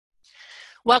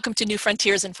Welcome to New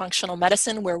Frontiers in Functional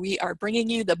Medicine, where we are bringing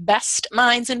you the best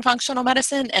minds in functional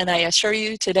medicine, and I assure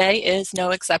you today is no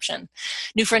exception.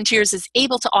 New Frontiers is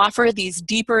able to offer these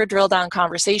deeper drill-down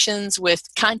conversations with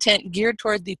content geared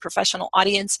toward the professional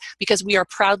audience because we are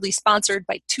proudly sponsored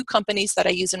by two companies that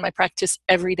I use in my practice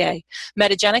every day,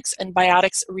 Metagenics and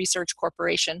Biotics Research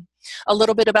Corporation. A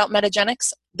little bit about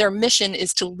Metagenics. Their mission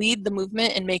is to lead the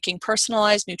movement in making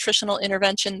personalized nutritional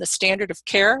intervention the standard of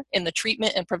care in the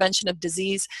treatment and prevention of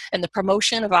disease and the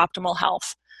promotion of optimal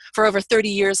health. For over 30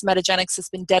 years, Metagenics has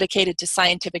been dedicated to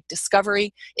scientific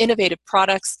discovery, innovative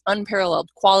products, unparalleled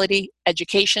quality,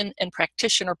 education, and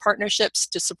practitioner partnerships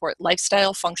to support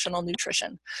lifestyle functional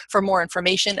nutrition. For more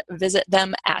information, visit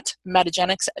them at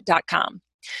metagenics.com.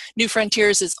 New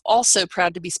Frontiers is also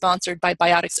proud to be sponsored by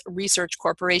Biotics Research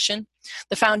Corporation.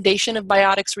 The foundation of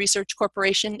Biotics Research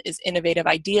Corporation is innovative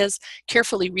ideas,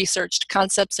 carefully researched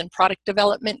concepts and product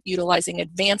development utilizing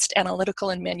advanced analytical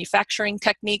and manufacturing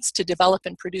techniques to develop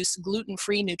and produce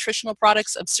gluten-free nutritional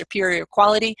products of superior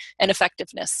quality and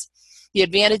effectiveness. The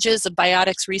advantages of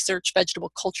Biotics Research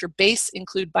vegetable culture base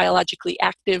include biologically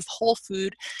active, whole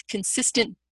food,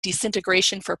 consistent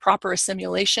disintegration for proper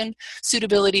assimilation,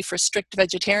 suitability for strict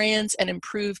vegetarians, and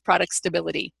improved product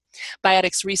stability.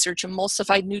 Biotics Research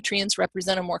emulsified nutrients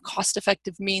represent a more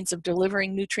cost-effective means of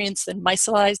delivering nutrients than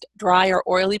micellized, dry, or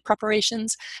oily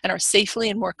preparations and are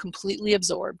safely and more completely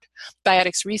absorbed.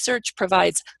 Biotics Research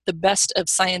provides the best of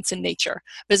science and nature.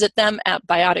 Visit them at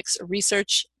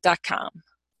bioticsresearch.com.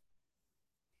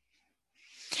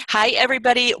 Hi,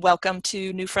 everybody. Welcome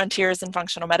to New Frontiers in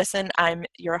Functional Medicine. I'm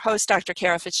your host, Dr.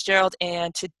 Kara Fitzgerald,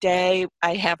 and today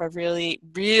I have a really,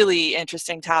 really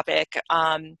interesting topic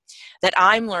that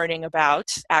I'm learning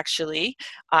about, actually.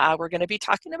 We're going to be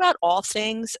talking about all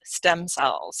things stem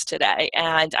cells today,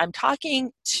 and I'm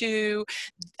talking to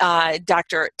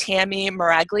Dr. Tammy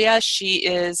Miraglia. She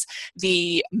is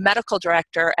the medical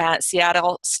director at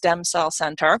Seattle Stem Cell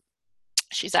Center.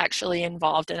 She's actually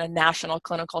involved in a national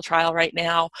clinical trial right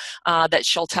now that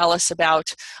she'll tell us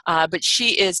about, but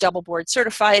she is double board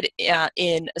certified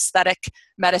in aesthetic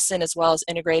medicine as well as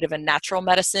integrative and natural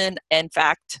medicine. In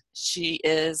fact, she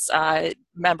is a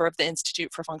member of the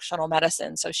Institute for Functional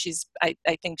Medicine, so I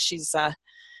think she's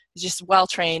just well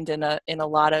trained in a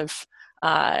lot of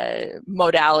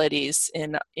modalities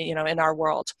in our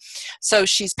world. So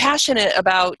she's passionate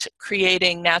about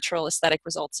creating natural aesthetic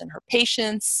results in her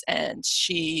patients, and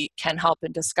she can help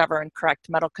and discover and correct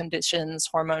medical conditions,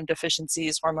 hormone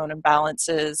deficiencies, hormone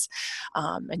imbalances,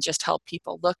 and just help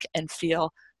people look and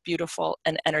feel beautiful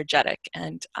and energetic.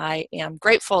 And I am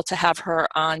grateful to have her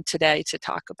on today to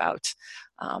talk about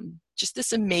just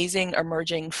this amazing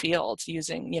emerging field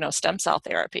using, stem cell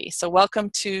therapy. So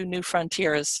welcome to New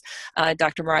Frontiers,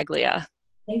 Dr. Miraglia.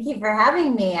 Thank you for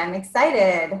having me. I'm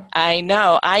excited. I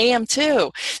know, I am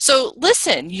too. So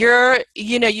listen, you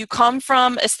come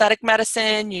from aesthetic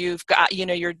medicine, you've got,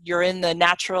 you're in the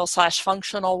natural /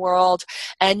 functional world,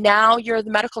 and now you're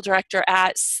the medical director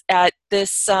at Seattle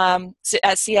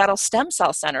Stem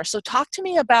Cell Center. So talk to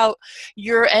me about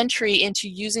your entry into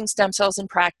using stem cells in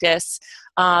practice,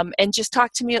 and just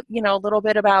talk to me, a little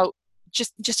bit about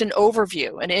just an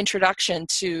overview, an introduction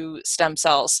to stem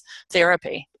cells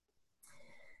therapy.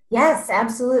 Yes,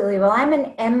 absolutely. Well, I'm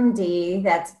an MD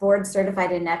that's board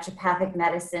certified in naturopathic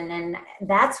medicine, and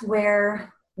that's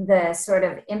where the sort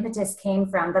of impetus came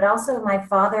from. But also my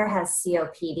father has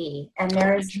COPD, and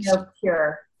there is no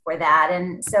cure for that.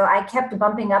 And so I kept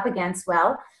bumping up against,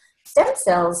 stem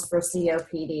cells for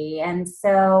COPD. And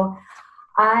so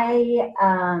I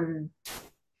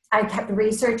kept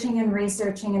researching, and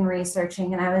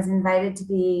I was invited to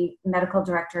be medical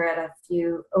director at a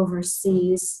few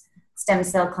overseas stem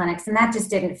cell clinics, and that just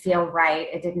didn't feel right.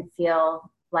 It didn't feel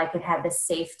like it had the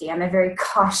safety. I'm a very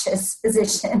cautious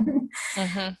physician.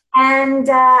 Mm-hmm. And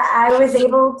I was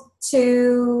able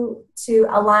to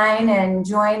align and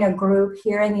join a group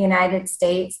here in the United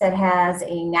States that has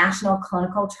a national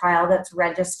clinical trial that's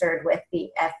registered with the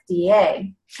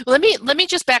FDA. Let me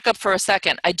just back up for a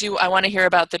second. I want to hear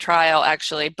about the trial,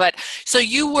 actually. But so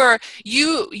you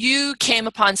came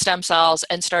upon stem cells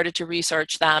and started to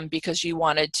research them because you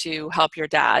wanted to help your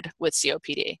dad with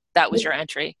COPD. That was your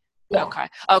entry. Yeah.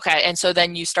 Okay. And so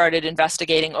then you started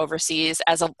investigating overseas,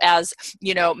 as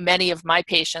many of my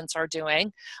patients are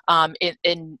doing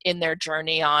in their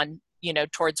journey on,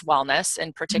 towards wellness.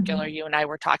 In particular, mm-hmm.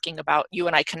 You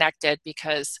and I connected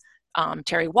because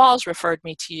Terry Walls referred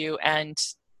me to you, and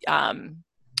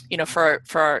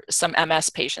for some MS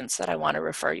patients that I want to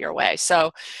refer your way.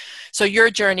 So your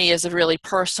journey is a really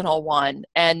personal one,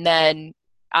 and then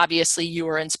obviously you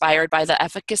were inspired by the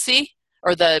efficacy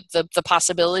or the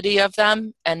possibility of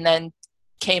them, and then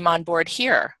came on board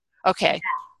here. Okay.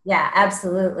 Yeah,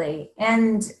 absolutely.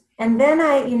 And then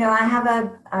I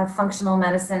have a functional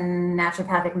medicine,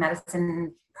 naturopathic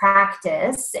medicine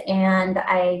practice, and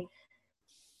I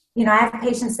have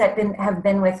patients that have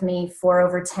been with me for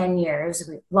over 10 years.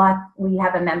 We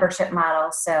have a membership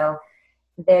model, so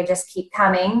they just keep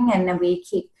coming, and then we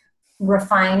keep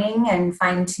refining and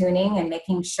fine tuning and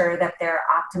making sure that they're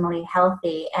optimally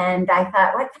healthy. And I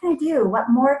thought, what can I do? What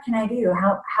more can I do?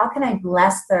 How can I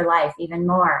bless their life even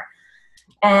more?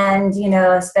 And,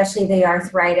 especially the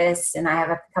arthritis, and I have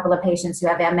a couple of patients who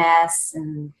have MS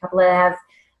and a couple that have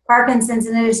Parkinson's,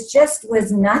 and it just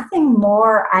was nothing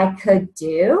more I could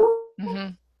do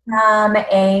from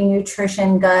a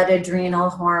nutrition, gut,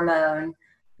 adrenal, hormone,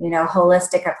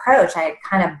 holistic approach. I had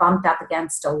kind of bumped up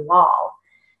against a wall.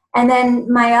 And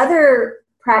then my other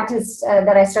practice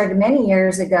that I started many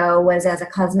years ago was as a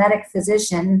cosmetic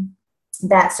physician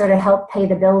that sort of helped pay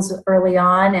the bills early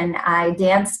on. And I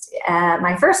danced,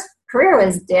 my first career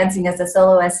was dancing as a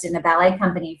soloist in a ballet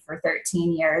company for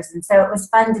 13 years. And so it was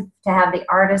fun to have the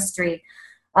artistry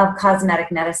of cosmetic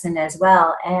medicine as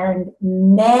well. And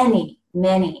many,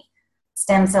 many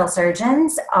stem cell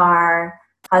surgeons are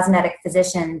cosmetic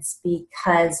physicians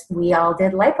because we all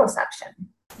did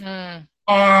liposuction.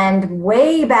 And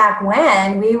way back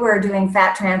when, we were doing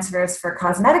fat transfers for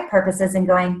cosmetic purposes and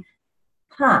going,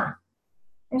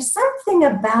 there's something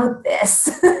about this.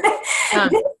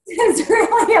 This is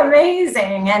really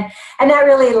amazing. And that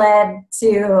really led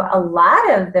to a lot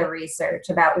of the research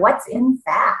about what's in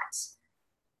fat.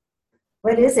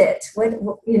 What is it?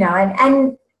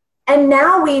 And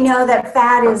now we know that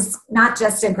fat is not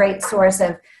just a great source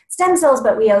of stem cells,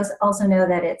 but we also know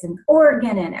that it's an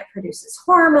organ and it produces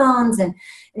hormones and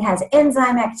it has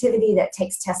enzyme activity that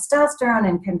takes testosterone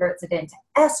and converts it into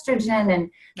estrogen.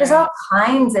 And there's all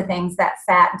kinds of things that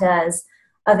fat does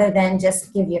other than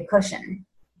just give you a cushion.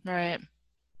 Right.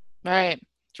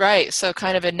 So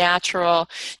kind of a natural,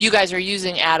 you guys are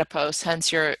using adipose,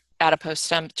 hence your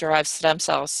adipose derived stem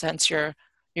cells, hence your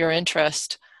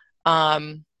interest.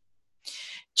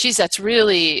 Geez, that's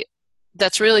really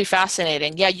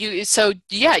fascinating. Yes, you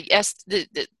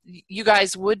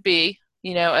guys would be,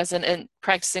 as in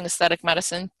practicing aesthetic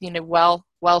medicine, well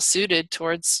suited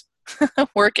towards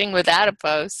working with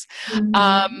adipose.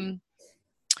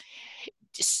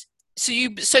 So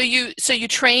you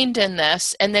trained in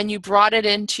this, and then you brought it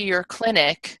into your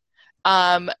clinic.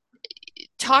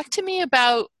 Talk to me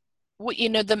about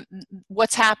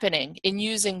what's happening in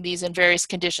using these in various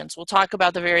conditions. We'll talk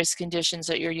about the various conditions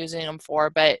that you're using them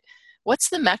for, but what's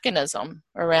the mechanism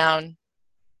around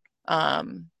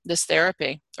this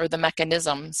therapy, or the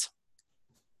mechanisms?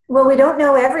 Well, we don't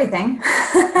know everything,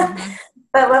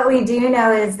 but what we do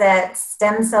know is that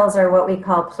stem cells are what we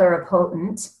call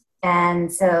pluripotent.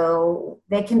 And so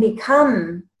they can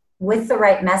become, with the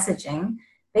right messaging,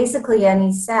 basically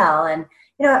any cell. And,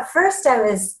 at first I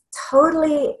was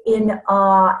totally in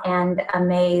awe and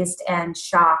amazed and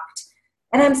shocked.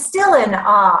 And I'm still in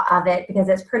awe of it because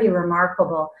it's pretty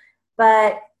remarkable.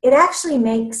 But it actually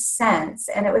makes sense.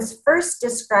 And it was first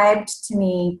described to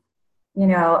me,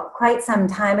 quite some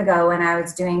time ago when I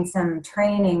was doing some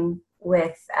training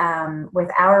with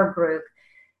our group.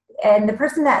 And the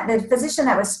physician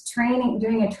that was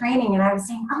doing a training, and I was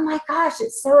saying, oh my gosh,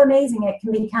 it's so amazing. It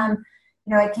can become,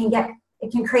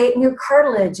 it can create new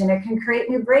cartilage, and it can create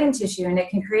new brain tissue, and it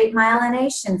can create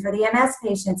myelination for the MS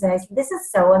patients. And I said, this is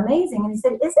so amazing. And he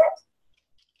said, is it?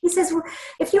 He says, well,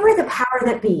 if you were the power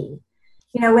that be,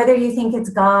 whether you think it's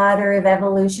God or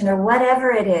evolution or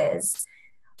whatever it is,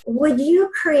 would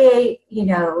you create,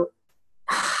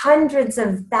 hundreds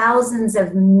of thousands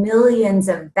of millions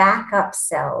of backup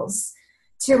cells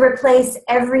to replace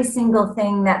every single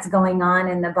thing that's going on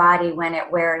in the body when it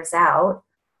wears out?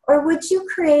 Or would you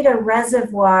create a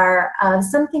reservoir of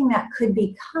something that could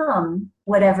become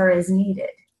whatever is needed?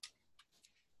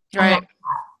 Right.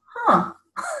 I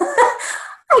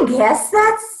guess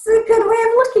that's a good way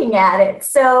of looking at it.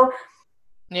 So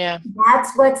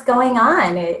that's what's going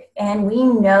on. And we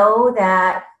know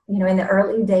that, in the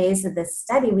early days of this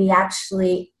study, we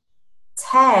actually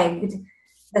tagged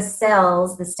the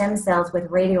stem cells with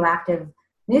radioactive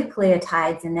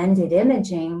nucleotides and then did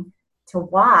imaging to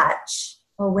watch,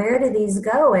 well, where do these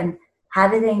go and how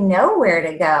do they know where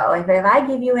to go? If I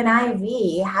give you an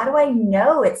IV, how do I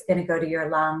know it's going to go to your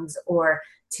lungs or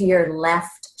to your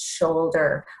left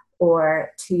shoulder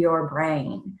or to your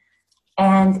brain?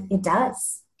 And it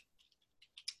does.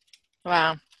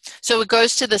 Wow. So it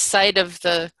goes to the site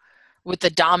with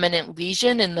the dominant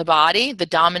lesion in the body, the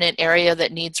dominant area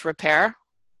that needs repair?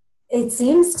 It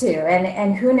seems to,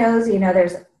 and who knows,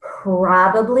 there's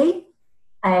probably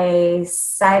a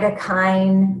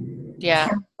cytokine Yeah.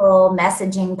 chemical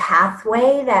messaging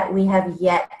pathway that we have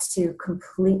yet to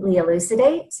completely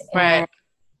elucidate. Right.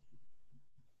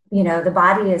 And, the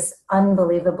body is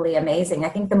unbelievably amazing. I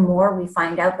think the more we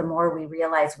find out, the more we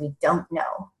realize we don't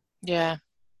know. Yeah.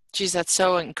 Geez, that's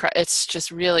so it's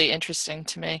just really interesting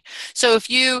to me. So if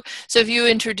you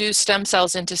introduce stem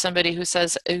cells into somebody who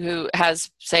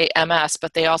has, say, MS,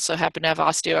 but they also happen to have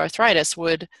osteoarthritis,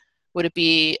 would it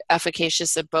be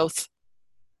efficacious at both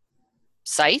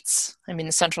sites? I mean,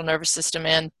 the central nervous system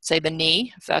and, say, the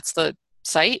knee, if that's the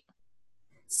site,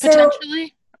 So,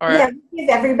 potentially? Or yeah, we give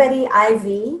everybody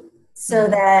IV so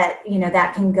Mhm. that,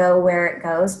 that can go where it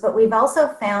goes. But we've also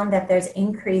found that there's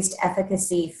increased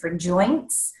efficacy for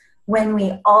joints when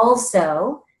we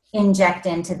also inject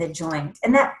into the joint.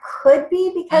 And that could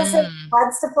be because of Mm,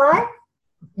 blood supply.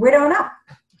 We don't know.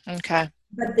 okay.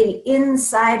 But the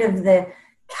inside of the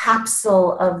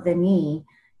capsule of the knee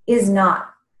is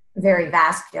not very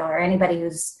vascular. Anybody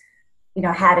who's,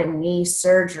 had a knee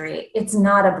surgery, it's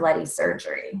not a bloody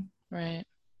surgery. Right.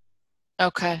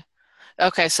 Okay.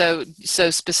 Okay, so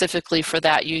specifically for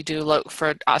that, you do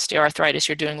for osteoarthritis,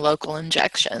 you're doing local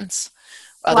injections.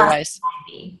 Plus Otherwise,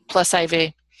 IV. plus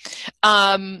IV.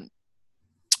 Um,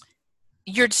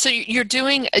 you're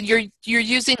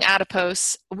using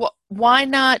adipose. Why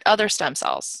not other stem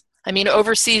cells? I mean,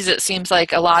 overseas it seems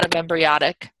like a lot of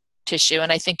embryonic tissue,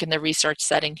 and I think in the research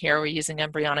setting here we're using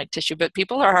embryonic tissue, but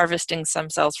people are harvesting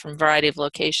stem cells from a variety of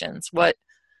locations. What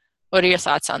are your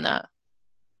thoughts on that?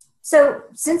 So,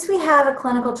 since we have a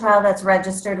clinical trial that's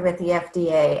registered with the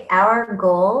FDA, our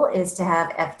goal is to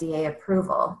have FDA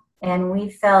approval. And we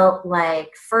felt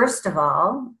like, first of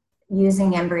all,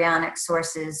 using embryonic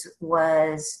sources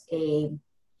was a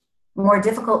more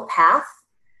difficult path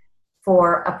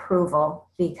for approval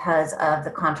because of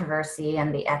the controversy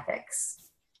and the ethics.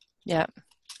 Yeah.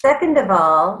 Second of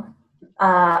all,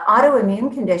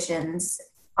 autoimmune conditions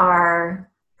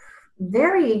are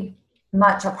very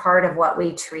much a part of what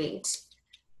we treat.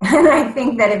 And I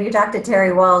think that if you talk to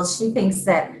Terry Walls, she thinks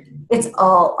that it's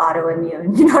all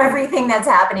autoimmune. Everything that's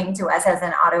happening to us has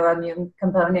an autoimmune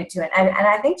component to it. And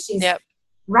I think she's Yep.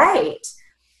 right.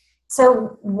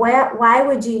 So why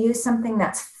would you use something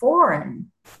that's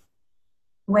foreign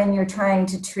when you're trying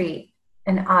to treat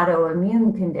an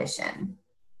autoimmune condition?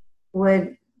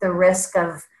 Would the risk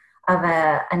of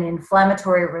an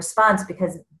inflammatory response,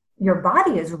 because your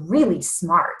body is really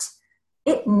smart.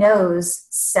 It knows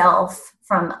self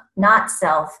from not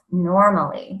self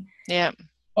normally. Yeah.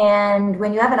 And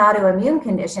when you have an autoimmune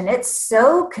condition, it's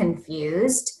so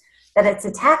confused that it's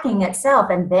attacking itself.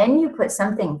 And then you put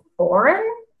something foreign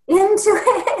into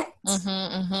it. Mm-hmm,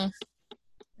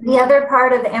 mm-hmm. The other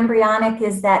part of the embryonic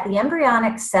is that the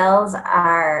embryonic cells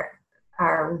are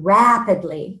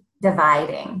rapidly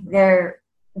dividing. They're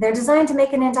designed to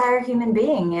make an entire human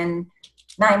being in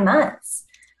 9 months.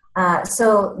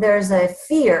 So there's a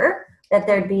fear that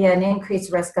there'd be an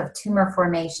increased risk of tumor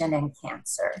formation and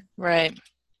cancer. Right.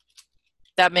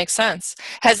 That makes sense.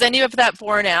 Has any of that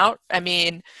borne out? I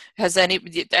mean, is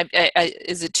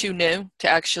it too new to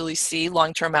actually see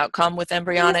long-term outcome with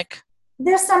embryonic?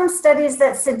 There's some studies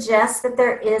that suggest that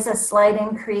there is a slight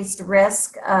increased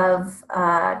risk of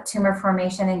tumor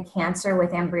formation and cancer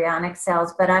with embryonic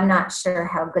cells, but I'm not sure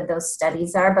how good those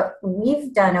studies are. But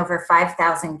we've done over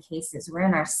 5,000 cases. We're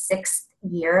in our 6th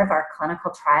year of our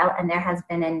clinical trial, and there has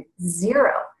been a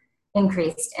 0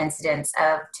 increased incidence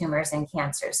of tumors and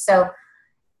cancers. So,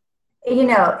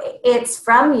 it's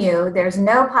from you. There's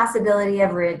no possibility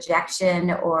of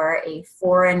rejection or a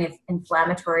foreign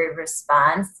inflammatory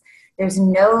response. There's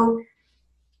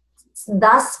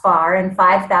thus far in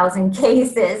 5,000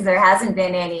 cases, there hasn't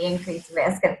been any increased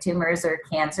risk of tumors or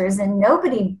cancers, and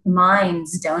nobody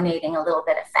minds donating a little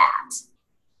bit of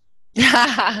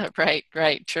fat.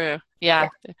 Right, true. Yeah.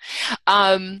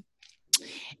 All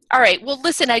right. Well,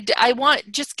 listen, I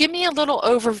want, just give me a little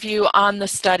overview on the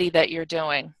study that you're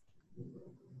doing.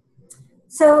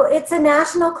 So it's a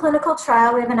national clinical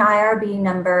trial. We have an IRB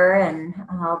number and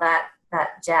all that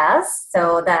jazz.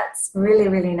 So that's really,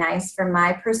 really nice from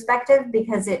my perspective,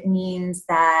 because it means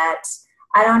that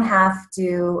I don't have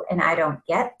to, and I don't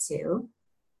get to,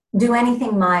 do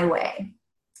anything my way.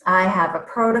 I have a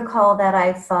protocol that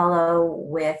I follow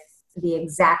with the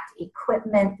exact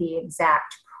equipment, the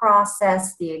exact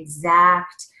process, the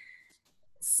exact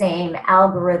same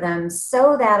algorithms,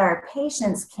 so that our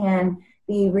patients can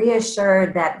be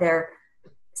reassured that their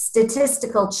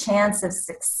statistical chance of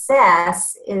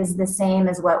success is the same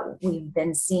as what we've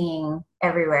been seeing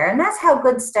everywhere. And that's how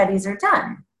good studies are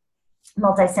done.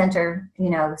 multi-center,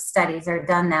 studies are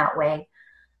done that way.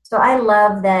 So I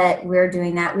love that we're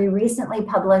doing that. We recently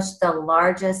published the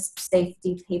largest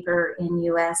safety paper in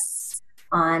US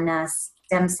on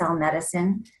stem cell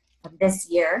medicine this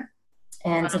year.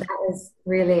 And so that was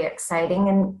really exciting.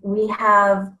 And we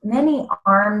have many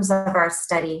arms of our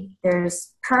study.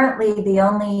 There's currently the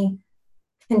only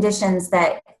conditions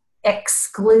that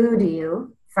exclude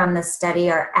you from the study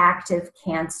are active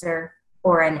cancer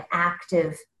or an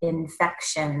active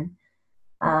infection.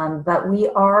 But we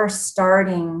are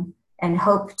starting and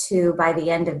hope to, by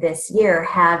the end of this year,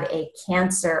 have a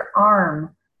cancer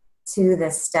arm to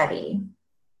the study.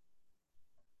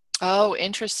 Oh,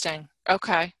 interesting.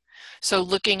 Okay. So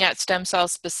looking at stem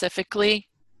cells specifically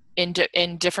in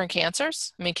different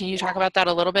cancers? I mean, can you talk about that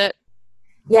a little bit?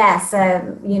 Yes.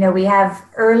 We have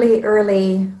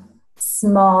early,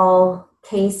 small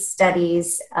case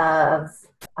studies of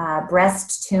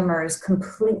breast tumors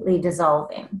completely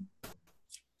dissolving.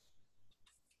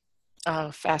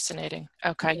 Oh, fascinating.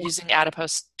 Okay. Yeah. Using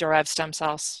adipose-derived stem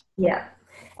cells. Yeah.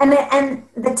 And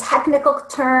the technical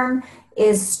term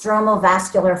is stromal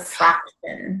vascular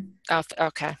fraction. Oh,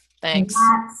 okay. Thanks.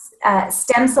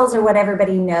 Stem cells are what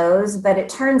everybody knows, but it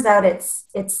turns out it's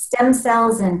stem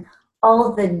cells and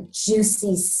all the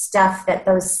juicy stuff that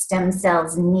those stem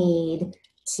cells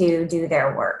to do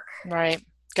their work. Right.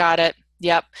 Got it.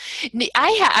 Yep.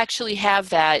 I actually have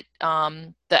that,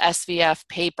 the SVF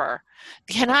paper.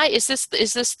 Is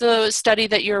this the study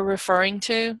that you're referring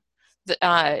to?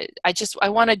 I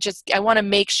want to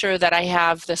make sure that I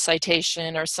have the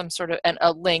citation or some sort of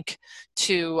a link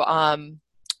to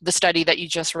the study that you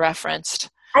just referenced.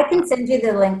 I can send you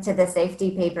the link to the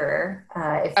safety paper.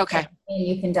 Okay.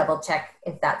 You can double check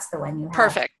if that's the one you have.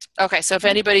 Perfect. Okay. So if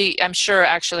anybody, I'm sure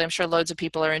loads of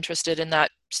people are interested in that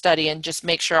study, and just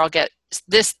make sure I'll get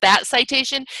that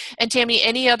citation. And Tammy,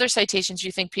 any other citations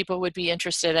you think people would be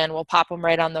interested in, we'll pop them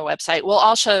right on the website. We'll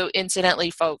also,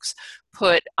 incidentally, folks,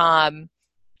 put Tammy's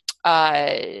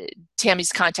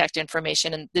contact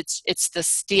information, and it's the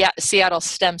Seattle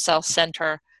Stem Cell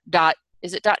Center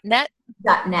is it .net?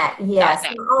 .net, yes.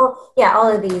 .net.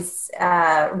 All of these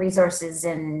resources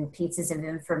and pieces of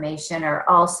information are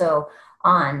also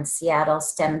on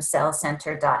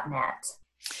SeattleStemCellCenter.net.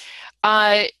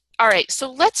 All right,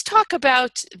 so let's talk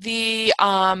about the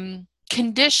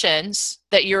conditions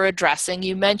that you're addressing.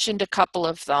 You mentioned a couple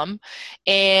of them,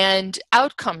 and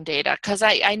outcome data, because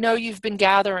I know you've been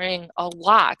gathering a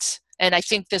lot, and I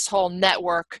think this whole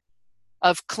network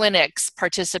of clinics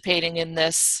participating in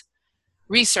this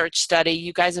research study,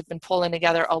 you guys have been pulling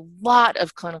together a lot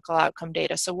of clinical outcome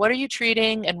data. So what are you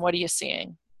treating and what are you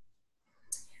seeing?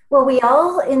 Well, we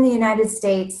all in the United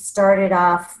States started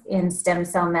off in stem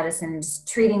cell medicine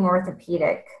treating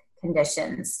orthopedic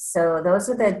conditions. So those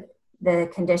are the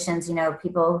conditions,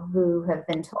 people who have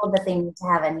been told that they need to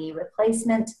have a knee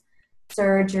replacement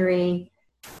surgery,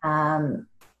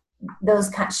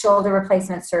 shoulder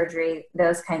replacement surgery,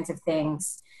 those kinds of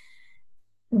things.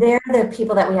 They're the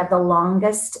people that we have the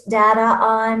longest data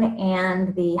on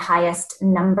and the highest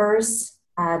numbers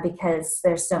because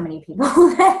there's so many people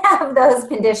that have those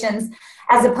conditions,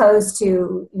 as opposed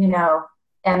to,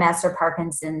 MS or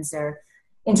Parkinson's or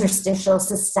interstitial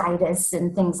cystitis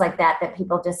and things like that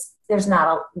people just,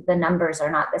 the numbers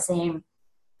are not the same.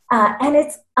 And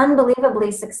it's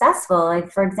unbelievably successful.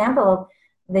 Like, for example,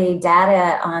 the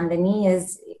data on the knee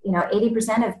is,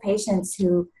 80% of patients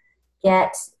who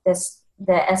get the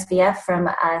SVF from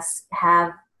us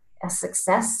have a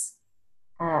success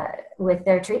with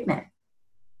their treatment.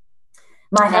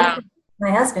 My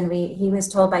husband, he was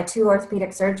told by 2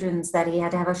 orthopedic surgeons that he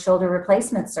had to have a shoulder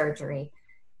replacement surgery.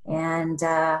 And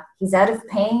he's out of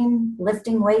pain,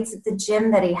 lifting weights at the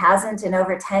gym that he hasn't in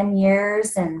over 10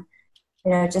 years. And,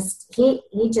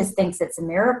 he just thinks it's a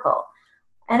miracle.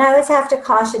 And I always have to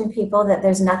caution people that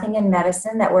there's nothing in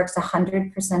medicine that works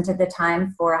 100% of the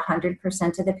time for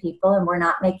 100% of the people, and we're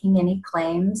not making any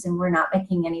claims and we're not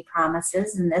making any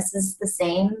promises, and this is the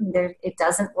same. It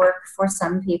doesn't work for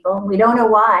some people. We don't know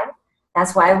why.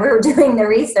 That's why we're doing the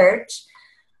research.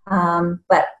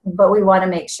 But we want to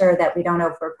make sure that we don't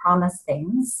overpromise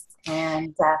things,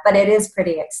 but it is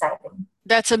pretty exciting.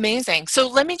 That's amazing. So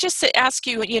let me just ask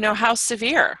you, how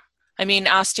severe? I mean,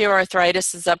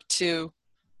 osteoarthritis is up to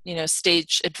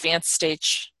advanced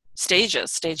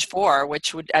stages, stage 4,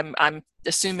 which I'm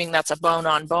assuming that's a bone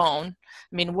on bone.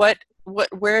 I mean, where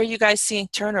are you guys seeing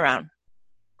turnaround?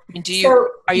 I mean,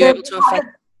 are you able to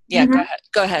affect? Yeah, mm-hmm.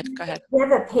 Go ahead. We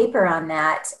have a paper on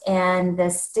that, and the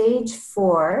stage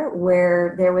 4,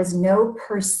 where there was no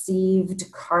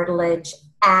perceived cartilage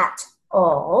at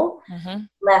all Mm-hmm.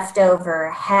 left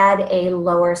over had a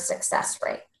lower success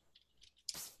rate.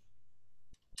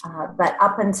 But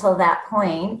up until that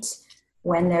point,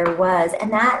 when there was,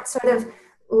 and that sort of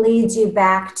leads you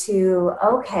back to,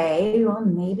 okay, well,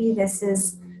 maybe this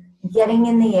is getting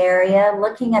in the area,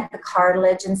 looking at the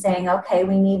cartilage and saying, okay,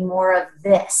 we need more of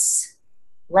this.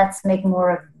 Let's make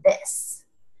more of this.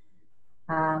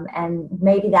 And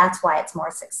maybe that's why it's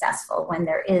more successful when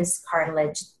there is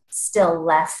cartilage still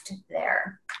left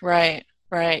there. Right,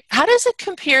 right. How does it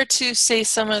compare to, say,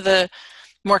 some of the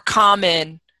more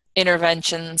common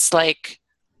interventions like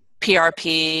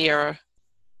PRP or,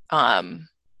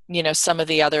 some of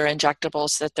the other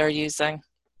injectables that they're using?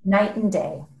 Night and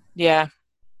day. Yeah.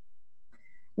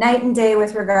 Night and day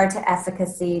with regard to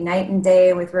efficacy, night and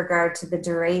day with regard to the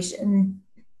duration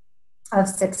of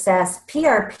success.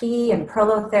 PRP and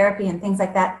prolotherapy and things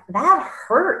like that, that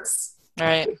hurts.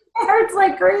 Right. It hurts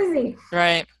like crazy.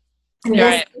 Right. And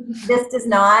this does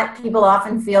not. People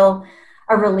often feel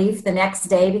a relief the next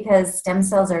day because stem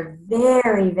cells are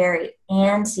very, very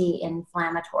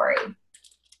anti-inflammatory.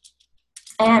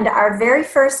 And our very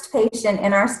first patient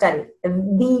in our study,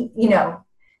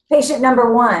 patient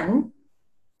number 1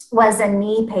 was a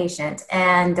knee patient,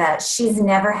 and she's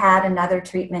never had another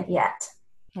treatment yet.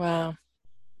 Wow.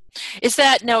 Is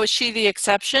she the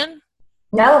exception?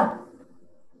 No.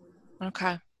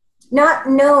 Okay. Not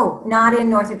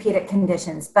in orthopedic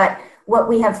conditions, but what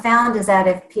we have found is that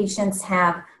if patients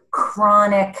have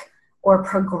chronic or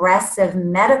progressive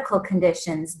medical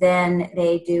conditions, then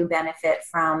they do benefit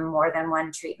from more than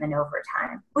one treatment over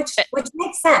time, which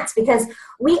makes sense because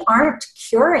we aren't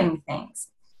curing things.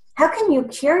 How can you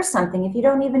cure something if you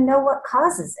don't even know what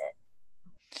causes it?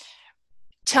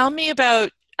 Tell me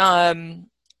about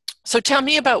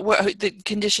what the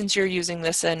conditions you're using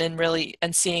this in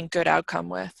and seeing good outcome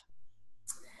with.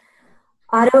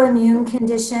 Autoimmune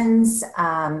conditions,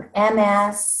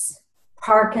 MS,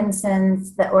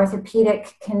 Parkinson's, the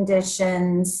orthopedic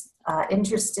conditions,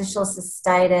 interstitial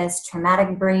cystitis,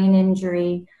 traumatic brain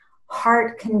injury,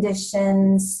 heart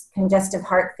conditions, congestive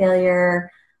heart failure,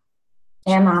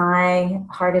 MI,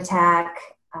 heart attack,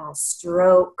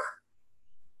 stroke.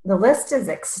 The list is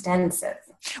extensive.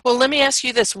 Well, let me ask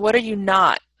you this. What are you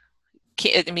not,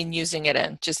 using it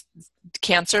in? Just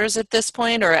cancers at this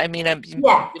point? Or,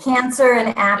 cancer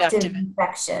and active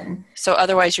infection. So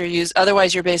otherwise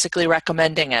you're basically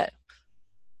recommending it.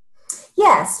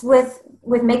 Yes, with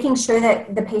making sure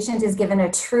that the patient is given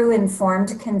a true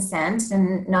informed consent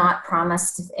and not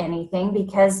promised anything,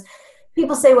 because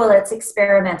people say, well, it's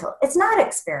experimental. It's not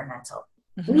experimental.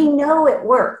 Mm-hmm. We know it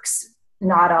works.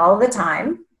 Not all the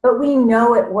time, but we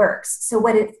know it works. So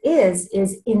what it is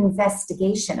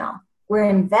investigational. We're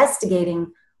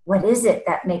investigating what is it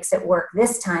that makes it work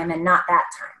this time and not that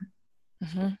time.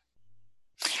 Mm-hmm.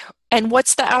 And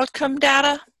what's the outcome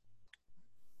data?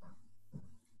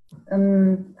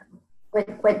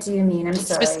 What do you mean? I'm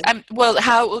sorry.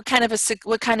 What kind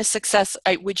of success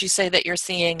would you say that you're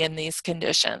seeing in these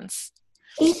conditions?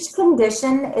 Each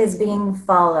condition is being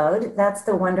followed. That's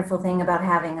the wonderful thing about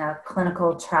having a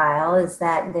clinical trial, is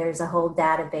that there's a whole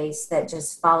database that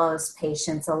just follows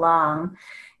patients along.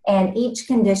 And each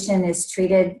condition is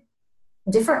treated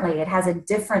differently. It has a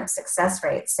different success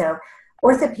rate. So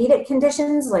orthopedic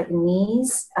conditions like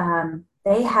knees,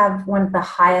 they have one of the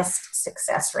highest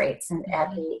success rates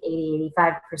at the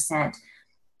 80-85%.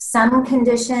 Some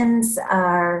conditions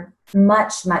are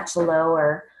much, much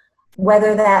lower.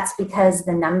 Whether that's because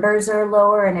the numbers are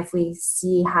lower, and if we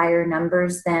see higher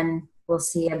numbers, then we'll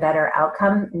see a better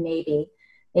outcome. Maybe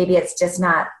it's just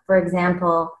not. For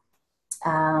example,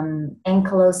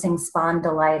 ankylosing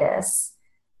spondylitis,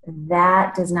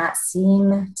 that does not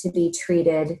seem to be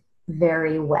treated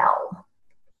very well.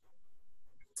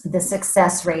 The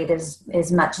success rate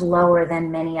is much lower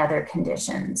than many other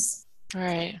conditions.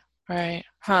 Right.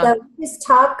 Huh. So just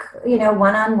talk,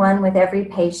 one-on-one with every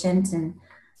patient and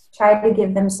try to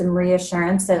give them some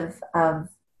reassurance of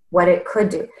what it could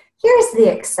do. Here's the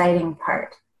exciting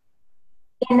part.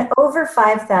 In over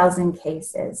 5,000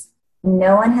 cases,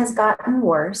 no one has gotten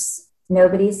worse.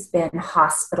 Nobody's been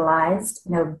hospitalized,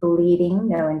 no bleeding,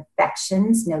 no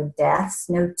infections, no deaths,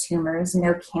 no tumors,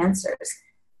 no cancers.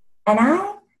 And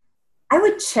I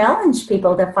would challenge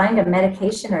people to find a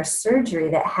medication or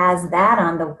surgery that has that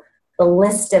on the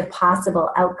list of possible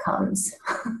outcomes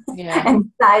and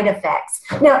side effects.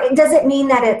 Now, does it mean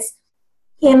that it's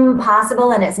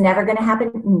impossible and it's never going to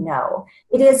happen? No.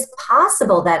 It is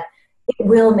possible that it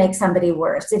will make somebody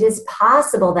worse. It is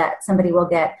possible that somebody will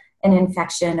get an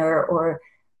infection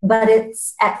but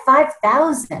it's at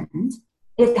 5,000,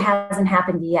 it hasn't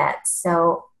happened yet.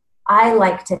 So I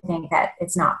like to think that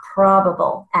it's not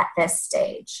probable at this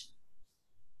stage.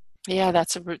 Yeah,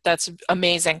 that's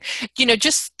amazing.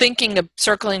 Just thinking of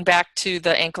circling back to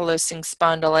the ankylosing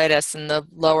spondylitis and the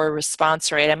lower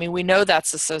response rate. I mean, we know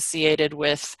that's associated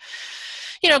with,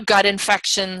 gut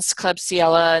infections,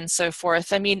 Klebsiella, and so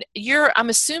forth. I mean, I'm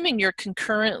assuming you're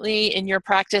concurrently in your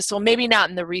practice, well, maybe not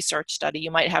in the research study.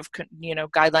 You might have,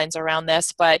 guidelines around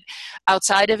this, but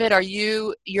outside of it,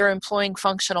 you're employing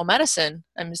functional medicine,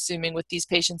 I'm assuming, with these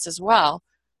patients as well.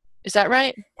 Is that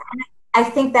right? I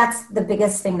think that's the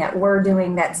biggest thing that we're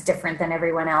doing that's different than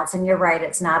everyone else. And you're right,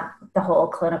 it's not the whole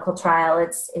clinical trial.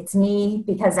 It's me,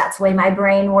 because that's the way my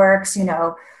brain works.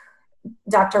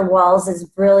 Dr. Walls is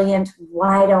brilliant.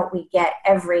 Why don't we get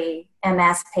every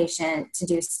MS patient to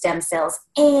do stem cells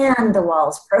and the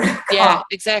Walls protocol? Yeah,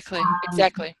 exactly.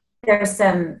 There's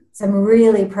some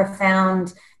really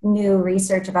profound new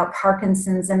research about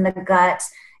Parkinson's in the gut,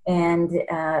 and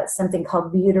something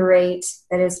called butyrate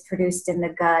that is produced in the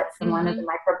gut from one of the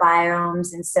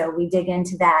microbiomes. And so we dig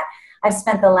into that. I've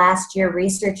spent the last year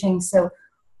researching, so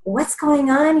what's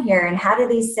going on here and how do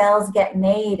these cells get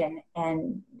made?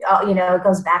 And it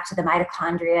goes back to the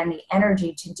mitochondria and the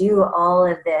energy to do all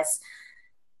of this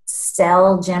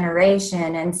cell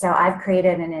generation. And so I've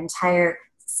created an entire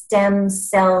stem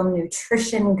cell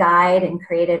nutrition guide and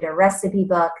created a recipe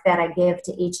book that I give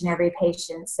to each and every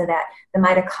patient, so that the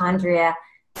mitochondria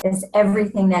is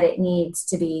everything that it needs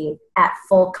to be at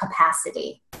full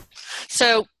capacity.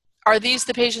 So are these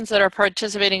the patients that are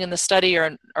participating in the study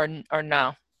or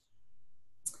no?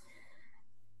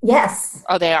 Yes.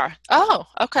 Oh, they are. Oh,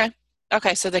 okay.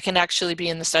 Okay, so they can actually be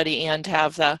in the study and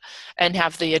have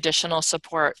the additional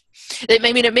support.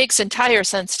 It makes entire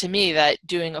sense to me that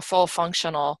doing a full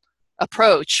functional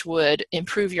approach would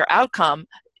improve your outcome,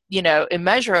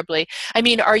 immeasurably. I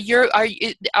mean, are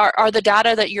the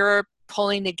data that you're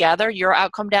pulling together your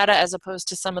outcome data as opposed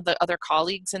to some of the other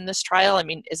colleagues in this trial? I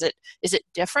mean, is it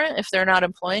different if they're not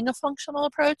employing a functional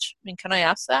approach? I mean, can I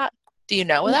ask that? Do you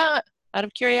know that out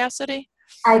of curiosity?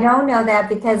 I don't know that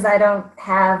because I don't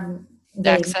have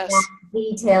the access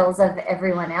details of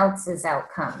everyone else's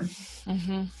outcome.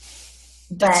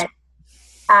 But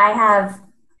I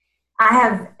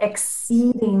have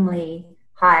exceedingly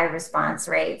high response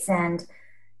rates, and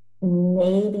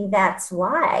maybe that's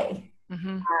why.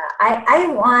 I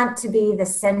want to be the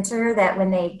center that when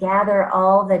they gather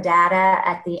all the data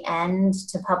at the end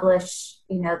to publish,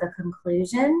 the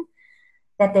conclusion,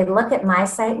 that they look at my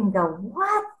site and go,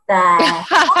 what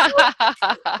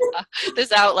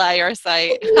this outlier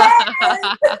site.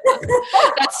 Yes.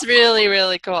 That's really,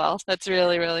 really cool. That's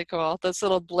really, really cool. This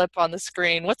little blip on the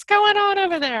screen. What's going on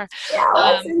over there? Yeah,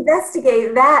 let's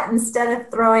investigate that instead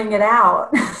of throwing it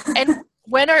out. And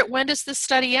when does this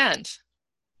study end?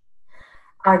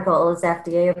 Our goal is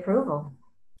FDA approval.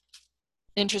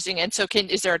 Interesting. And so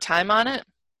is there a time on it?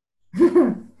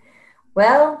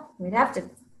 Well, we'd have to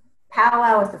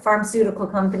powwow with the pharmaceutical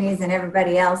companies and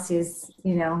everybody else who's,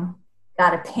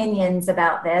 got opinions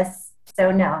about this.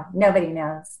 So no, nobody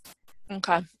knows.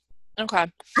 Okay. I'm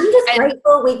just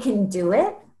grateful we can do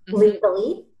it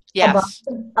legally. Yes.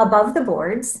 Above the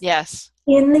boards. Yes.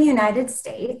 In the United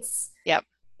States. Yep.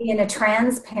 In a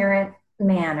transparent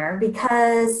manner,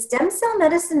 because stem cell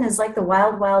medicine is like the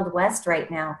wild, wild west right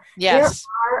now. Yes.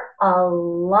 There are a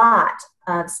lot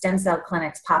of stem cell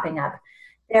clinics popping up.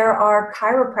 There are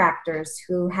chiropractors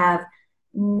who have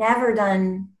never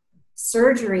done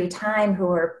surgery time, who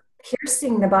are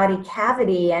piercing the body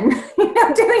cavity and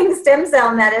doing stem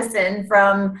cell medicine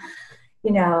from,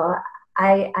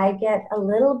 I get a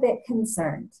little bit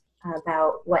concerned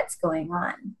about what's going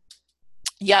on.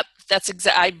 Yep, that's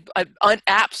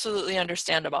absolutely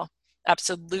understandable.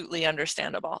 Absolutely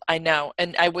understandable. I know.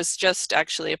 And I was just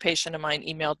actually, a patient of mine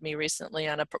emailed me recently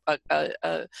on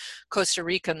a Costa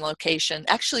Rican location,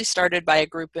 actually started by a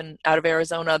group out of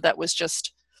Arizona that was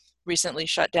just recently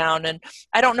shut down. And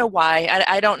I don't know why.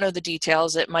 I don't know the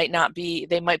details. They might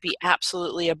be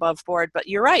absolutely above board, but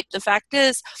you're right. The fact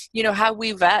is, how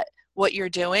we vet what you're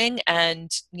doing and,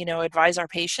 advise our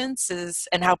patients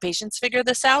and how patients figure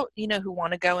this out, who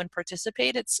want to go and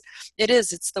participate. It's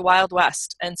the Wild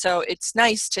West. And so it's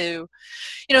nice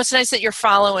it's nice that you're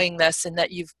following this and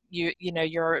that you've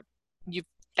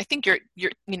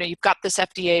got this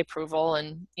FDA approval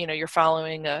and, you're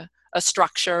following a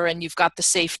structure, and you've got the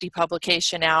safety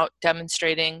publication out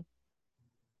demonstrating,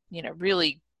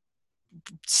 really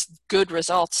good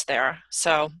results there.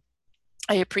 So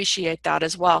I appreciate that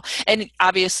as well. And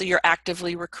obviously you're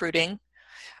actively recruiting.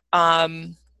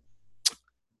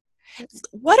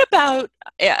 What about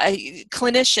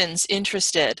clinicians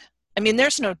interested? I mean,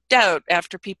 there's no doubt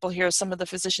after people hear, some of the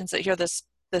physicians that hear this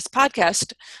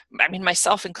podcast, I mean,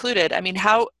 myself included, I mean,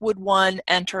 how would one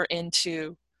enter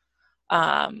into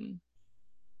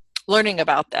learning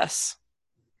about this?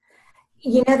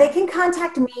 They can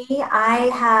contact me. I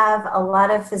have a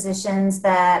lot of physicians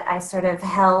that I sort of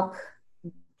help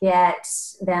get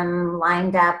them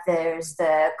lined up. There's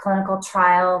the clinical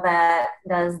trial that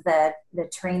does the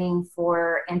training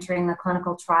for entering the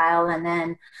clinical trial. And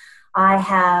then I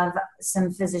have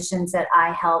some physicians that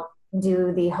I help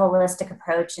do the holistic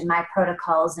approach and my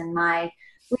protocols and my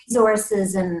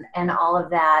resources and all of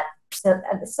that, so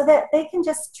that they can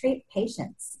just treat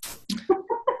patients.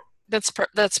 That's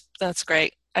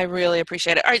great. I really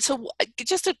appreciate it. All right, so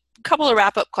just a couple of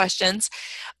wrap-up questions.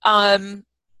 I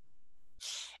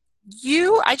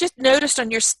just noticed on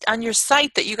your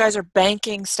site that you guys are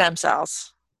banking stem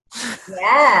cells.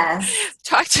 Yes.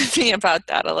 Talk to me about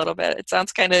that a little bit. It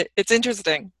sounds it's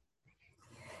interesting.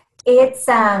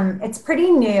 It's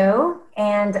pretty new,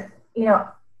 and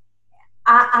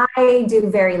I do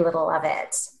very little of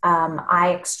it. I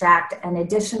extract an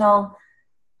additional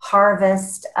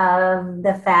harvest of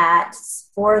the fat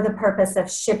for the purpose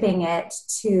of shipping it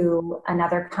to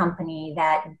another company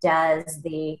that does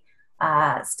the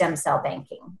stem cell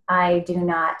banking. I do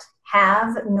not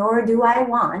have, nor do I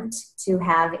want to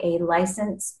have, a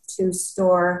license to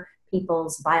store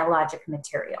people's biologic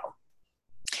material.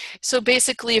 So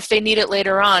basically, if they need it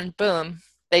later on, boom,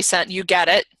 you get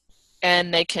it,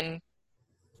 and they can,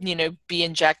 be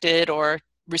injected or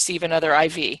receive another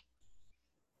IV.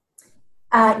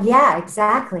 Yeah,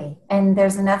 exactly. And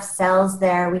there's enough cells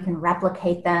there, we can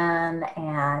replicate them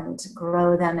and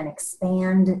grow them and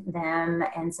expand them.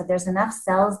 And so there's enough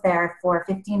cells there for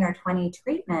 15 or 20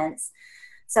 treatments.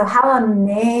 So how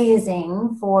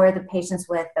amazing for the patients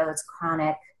with those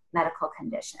chronic medical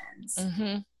conditions.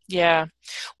 Mm-hmm. Yeah.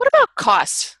 What about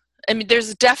cost? I mean,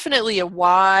 there's definitely a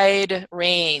wide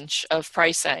range of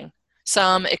pricing.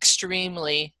 Some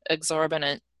extremely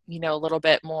exorbitant, a little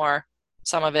bit more,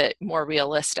 some of it more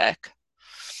realistic.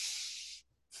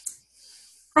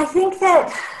 I think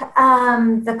that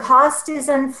the cost is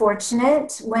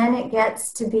unfortunate. When it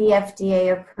gets to be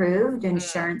FDA approved,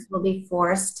 insurance will be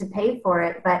forced to pay for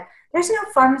it, but there's no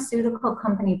pharmaceutical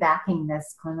company backing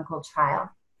this clinical trial.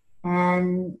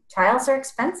 And trials are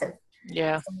expensive.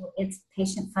 Yeah. So it's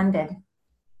patient funded.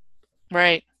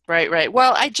 Right.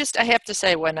 Well, I have to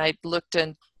say, when I looked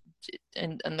in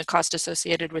the cost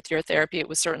associated with your therapy, it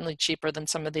was certainly cheaper than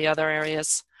some of the other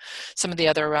areas, some of the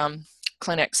other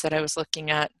clinics that I was looking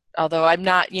at. Although I'm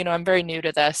not, I'm very new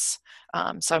to this,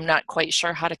 so I'm not quite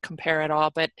sure how to compare it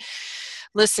all. But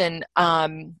listen,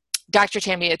 Dr.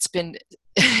 Tammy, it's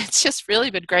just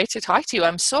really been great to talk to you.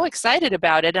 I'm so excited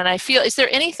about it. And I feel, is there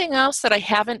anything else that I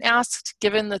haven't asked,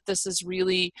 given that this is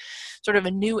really sort of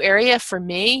a new area for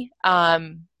me,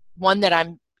 one that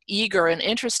I'm eager and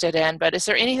interested in, but is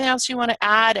there anything else you want to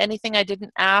add? Anything I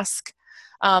didn't ask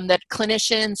that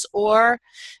clinicians or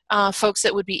folks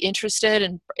that would be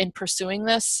interested in pursuing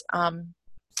this? Yeah,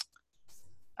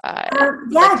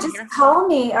 just call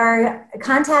me or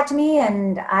contact me,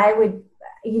 and I would,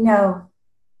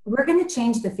 we're going to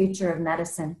change the future of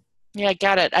medicine. Yeah, I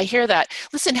got it. I hear that.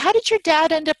 Listen, how did your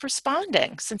dad end up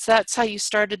responding, since that's how you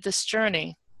started this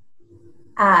journey?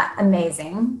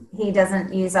 Amazing. He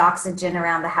doesn't use oxygen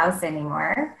around the house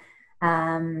anymore.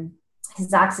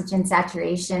 His oxygen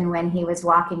saturation when he was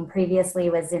walking previously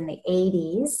was in the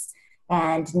 80s,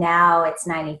 and now it's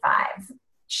 95.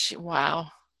 Wow.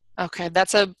 Okay,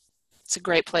 it's a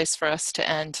great place for us to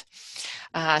end.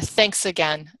 Thanks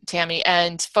again, Tammy.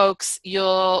 And folks,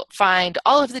 you'll find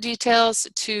all of the details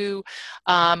to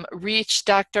reach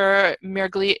Dr.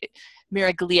 Miraglia.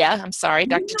 I'm sorry,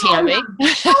 Dr. Tammy.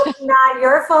 That's not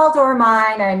your fault or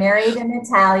mine. I married an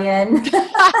Italian.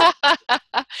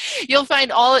 You'll find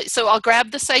so I'll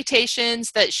grab the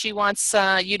citations that she wants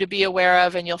you to be aware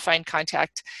of, and you'll find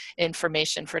contact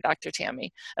information for Dr.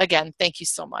 Tammy. Again, thank you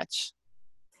so much.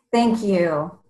 Thank you.